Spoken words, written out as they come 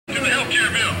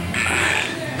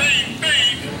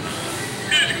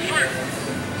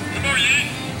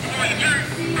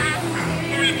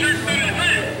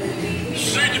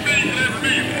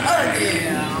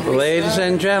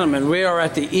and gentlemen, we are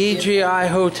at the EGI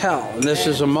Hotel, and this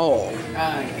is a mole.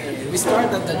 We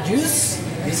start at the juice.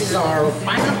 This is our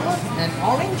pineapple and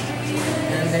orange,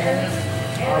 and then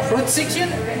our fruit section,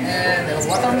 and the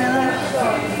watermelon,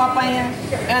 papaya,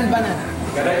 and banana.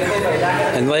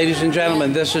 And ladies and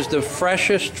gentlemen, this is the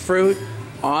freshest fruit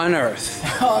on earth.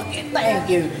 Okay, thank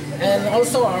you. And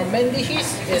also our main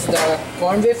dishes is the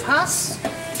corned beef hash,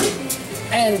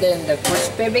 and then the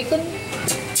crispy bacon,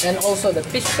 and also the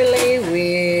fish fillet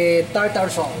with tartar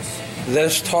sauce.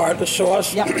 This tartar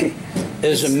sauce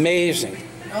is amazing.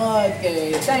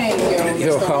 Okay, thank you.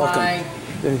 You're welcome.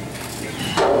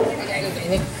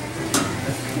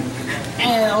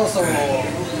 And also,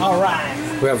 alright,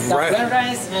 we have the red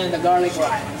rice and the garlic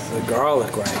rice. The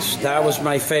garlic rice. That was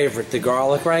my favorite, the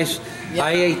garlic rice. Yeah.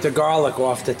 I ate the garlic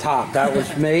off the top. That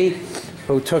was me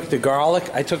who took the garlic.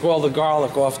 I took all the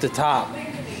garlic off the top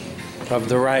of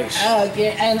the rice.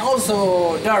 Okay, and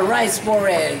also the rice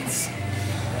porridge.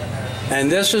 And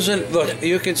this isn't, look,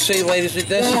 you can see, ladies,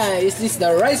 this is this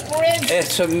the rice porridge?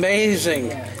 It's amazing.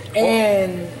 Yeah.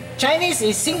 And Chinese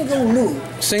is single lu.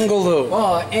 Single lu.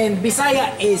 Oh, and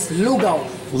Bisaya is lugo.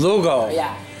 Lugo.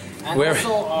 Yeah. And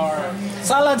also our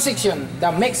salad section,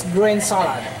 the mixed grain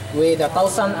salad with the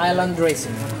Thousand Island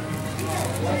dressing.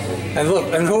 And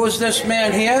look, and who is this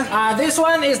man here? This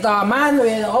one is the man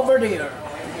with over there.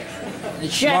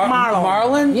 Chef Marlon.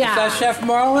 Marlon? Yeah. Is that Chef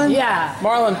Marlon? Yeah.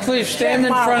 Marlon, please stand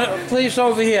in front of, please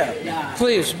over here. Yeah.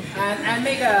 Please. And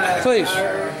make a, please.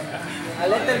 A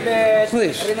little bit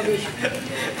please. renovation.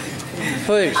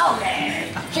 Please.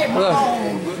 Okay. Chef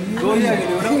Marlon.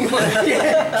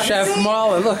 Chef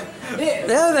Marlon, look.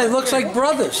 Yeah, they look like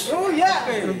brothers. Oh,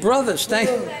 yeah. Brothers, thank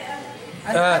you.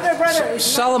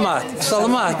 Salamat.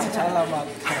 Salamat.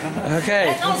 Okay.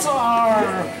 And also our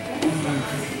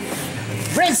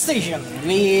bread station.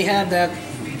 We have the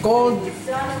cold,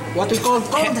 what we call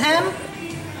cold ham,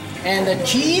 and the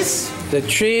cheese. The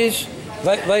cheese.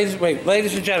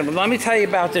 Ladies and gentlemen, let me tell you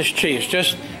about this cheese.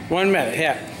 Just 1 minute.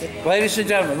 Here, ladies and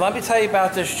gentlemen, let me tell you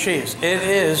about this cheese. It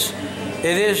is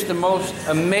the most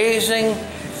amazing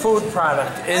food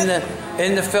product in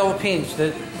the Philippines.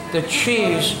 The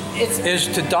cheese is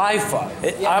to die for.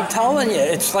 I'm telling you,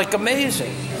 it's like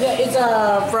amazing. Yeah, it's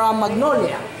from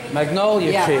Magnolia.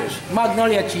 Magnolia cheese.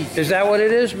 Magnolia cheese. Is that what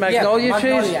it is? Magnolia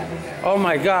cheese? Oh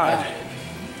my God.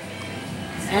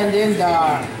 And then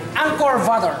the Angkor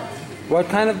butter. What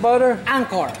kind of butter?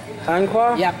 Angkor.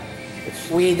 Angkor? Yep.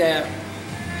 With the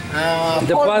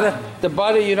butter. The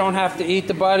butter, you don't have to eat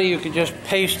the butter. You can just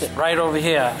paste it right over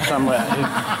here somewhere. You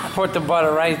put the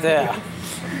butter right there.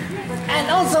 And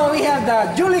also we have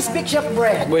the Julie's Big Shop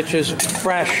bread. Which is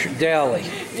fresh daily.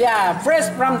 Yeah, fresh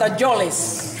from the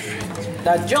Jolly's.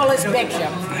 The Jolly's Big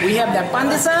Shop. We have the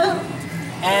pandesal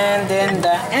and then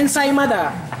the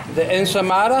ensaymada. The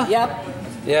ensaymada? Yep.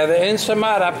 Yeah, the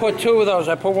ensaymada. I put 2 of those.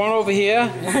 I put one over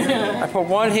here. I put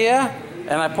one here,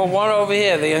 and I put one over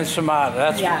here. The ensaymada.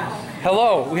 That's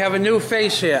Hello. We have a new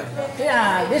face here.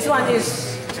 Yeah, this one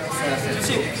is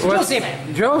Joseph.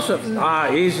 Joseph.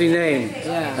 Ah, easy name.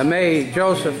 Yeah. May,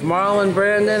 Joseph, Marlon,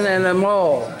 Brandon, and a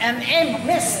mole. And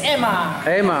Miss Emma.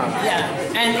 Emma.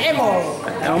 Yeah. And Emo.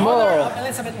 Emo.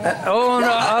 Owner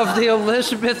of the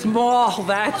Elizabeth Mall.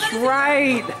 That's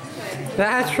right.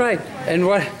 That's right. And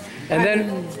what? And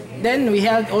then we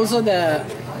have also the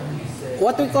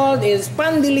what we call is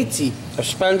spandilici. A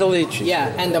spandilici.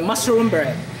 Yeah, and the mushroom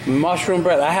bread. Mushroom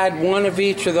bread. I had one of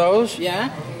each of those. Yeah.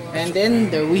 And then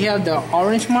we have the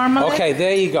orange marmalade. Okay,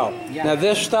 there you go. Yeah. Now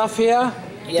this stuff here,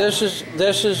 this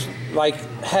is like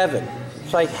heaven.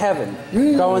 It's like heaven.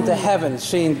 Going to heaven,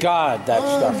 seeing God. That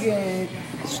stuff.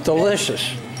 It's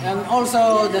delicious. And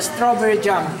also the strawberry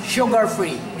jam,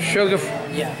 sugar-free.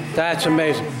 Sugar-free. Yeah. That's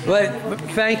amazing.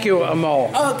 Thank you,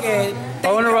 Amol. Okay.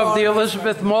 Owner of the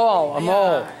Elizabeth Mall,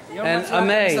 Amol. And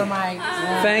Amay.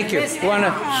 Thank you. You want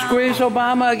to squeeze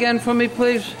Obama again for me,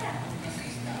 please?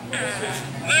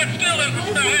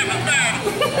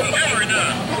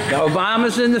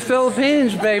 Obama's in the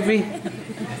Philippines, baby.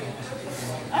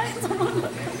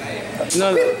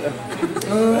 No.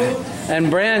 And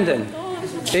Brandon.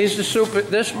 He's the super.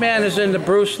 This man is in the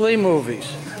Bruce Lee movies.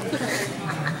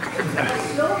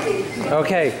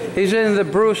 Okay, he's in the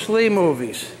Bruce Lee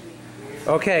movies.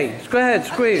 Okay, go ahead,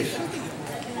 squeeze.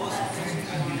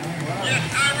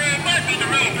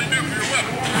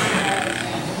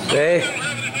 Hey.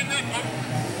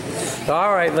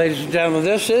 All right, ladies and gentlemen,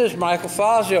 this is Michael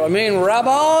Fazio.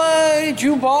 Rabbi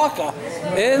Jew Barker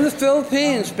in the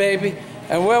Philippines, baby.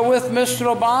 And we're with Mr.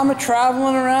 Obama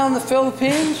traveling around the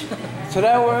Philippines.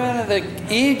 Today we're in the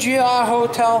EGI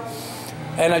Hotel,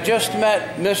 and I just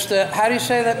met Mr. How do you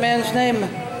say that man's name?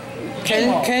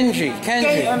 Kenji.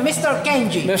 Mr.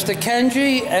 Kenji. Mr.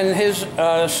 Kenji and his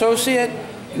associate,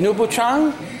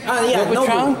 Nobu-chan. Yeah,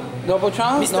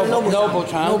 Nobu-chan? Mr.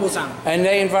 Nobu-chan. Nobu-chan. And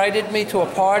they invited me to a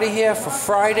party here for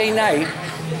Friday night.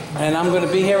 And I'm going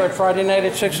to be here at Friday night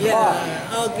at 6 o'clock.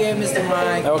 Yeah, okay, Mr.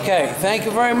 Mike. Okay, thank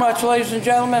you very much, ladies and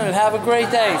gentlemen, and have a great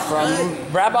day.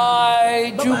 From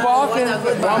Rabbi Jew Barker.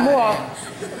 One more.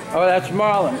 Oh, that's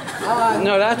Marlon.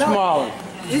 No, that's Marlon.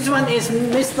 This one is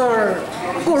Mr.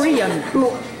 Korean.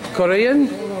 Korean?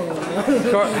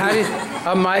 How do you,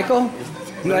 Michael?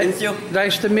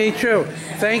 Nice to meet you.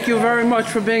 Thank you very much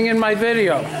for being in my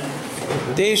video.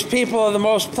 These people are the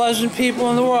most pleasant people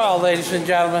in the world, ladies and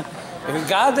gentlemen.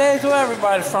 God day to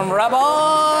everybody from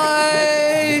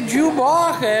Rabbi Jew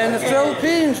Barker in the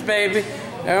Philippines, baby.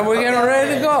 And we're getting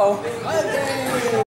ready to go.